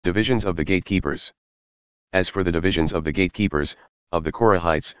Divisions of the Gatekeepers. As for the divisions of the gatekeepers, of the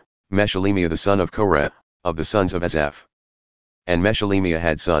Korahites, Meshelemiah the son of Korah, of the sons of Asaph. And Meshelemiah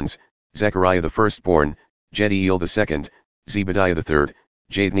had sons, Zechariah the firstborn, Jediael the second, Zebadiah the third,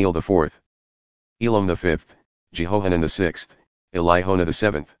 Jathniel the fourth, Elam the fifth, Jehohanan the sixth, Eliehoenai the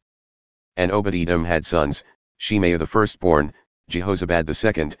seventh. And Obed-edom had sons, Shemaiah the firstborn, Jehozabad the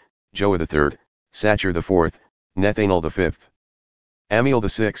second, Joah the third, Sachar the fourth, Nethanel the fifth, Ammiel the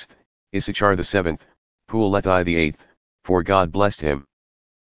sixth, Issachar the seventh, Peullethai the eighth, for God blessed him.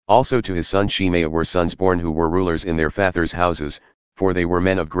 Also to his son Shemaiah were sons born who were rulers in their fathers' houses, for they were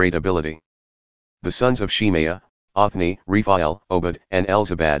men of great ability. The sons of Shemaiah, Othni, Rephael, Obed and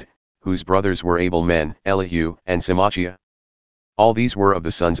Elzabad, whose brothers were able men, Elihu and Semachiah. All these were of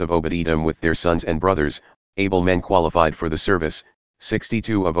the sons of Obed-edom with their sons and brothers, able men qualified for the service,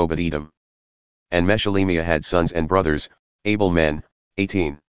 62 of Obed-edom. And Meshelemiah had sons and brothers, able men,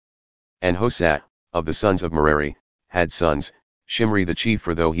 18. And Hosea, of the sons of Merari, had sons, Shimri the chief,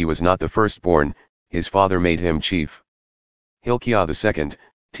 for though he was not the firstborn, his father made him chief. Hilkiah the second,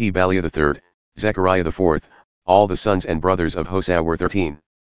 Tebaliah the third, Zechariah the fourth, all the sons and brothers of Hosea were 13.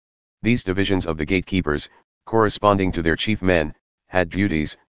 These divisions of the gatekeepers, corresponding to their chief men, had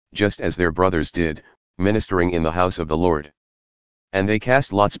duties, just as their brothers did, ministering in the house of the Lord. And they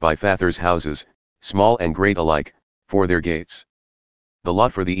cast lots by fathers' houses, small and great alike, for their gates. The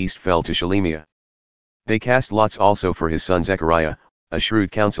lot for the east fell to Shelemiah. They cast lots also for his son Zechariah, a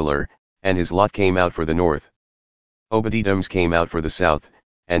shrewd counselor, and his lot came out for the north. Obed-edom's came out for the south,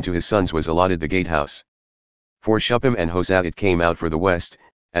 and to his sons was allotted the gatehouse. For Shuppim and Hosea it came out for the west,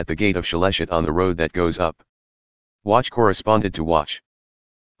 at the gate of Shaleshet on the road that goes up. Watch corresponded to watch.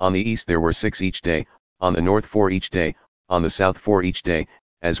 On the east there were 6 each day, on the north 4 each day, on the south 4 each day,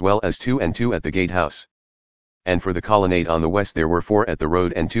 as well as 2 and 2 at the gatehouse. And for the colonnade on the west there were 4 at the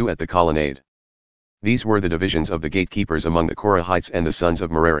road and 2 at the colonnade. These were the divisions of the gatekeepers among the Korahites and the sons of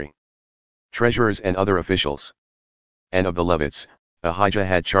Merari. Treasurers and other officials. And of the Levites, Ahijah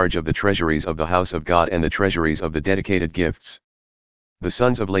had charge of the treasuries of the house of God and the treasuries of the dedicated gifts. The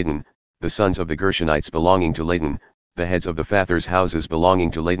sons of Laden, the sons of the Gershonites belonging to Laden, the heads of the fathers' houses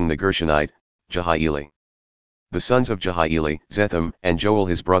belonging to Laden the Gershonite, Jediael. The sons of Jediael, Zetham and Joel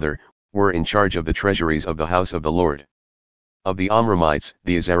his brother, were in charge of the treasuries of the house of the Lord. Of the Amramites,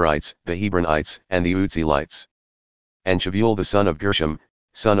 the Azarites, the Hebronites and the Uzzielites. And Shavuel the son of Gershom,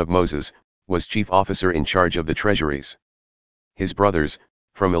 son of Moses, was chief officer in charge of the treasuries. His brothers,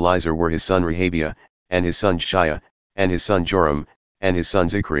 from Eliezer were his son Rehabiah, and his son Jeshaiah, and his son Joram, and his son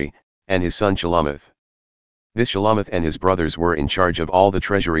Zichri, and his son Shelomith. This Shelomith and his brothers were in charge of all the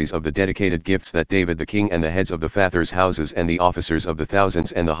treasuries of the dedicated gifts that David the king and the heads of the fathers' houses and the officers of the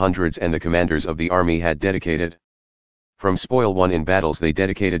thousands and the hundreds and the commanders of the army had dedicated. From spoil won in battles they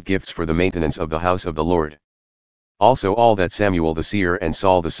dedicated gifts for the maintenance of the house of the Lord. Also all that Samuel the seer and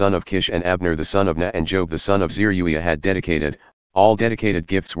Saul the son of Kish and Abner the son of Ner and Job the son of Zeruiah had dedicated, all dedicated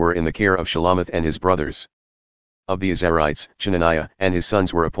gifts were in the care of Shelomith and his brothers. Of the Azarites, Chenaniah and his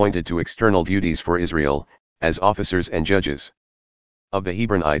sons were appointed to external duties for Israel, as officers and judges. Of the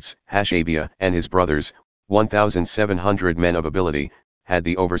Hebronites, Hashabiah and his brothers, 1,700 men of ability, had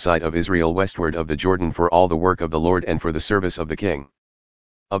the oversight of Israel westward of the Jordan for all the work of the Lord and for the service of the king.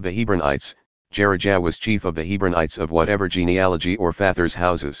 Of the Hebronites, Jerijah was chief of the Hebronites of whatever genealogy or fathers'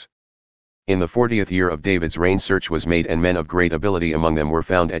 houses. In the 40th year of David's reign search was made and men of great ability among them were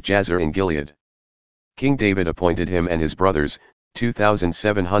found at Jazer in Gilead. King David appointed him and his brothers,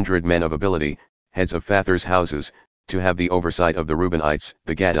 2,700 men of ability, heads of fathers' houses, to have the oversight of the Reubenites,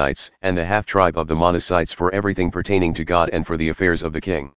 the Gadites and the half-tribe of the Manassites for everything pertaining to God and for the affairs of the king.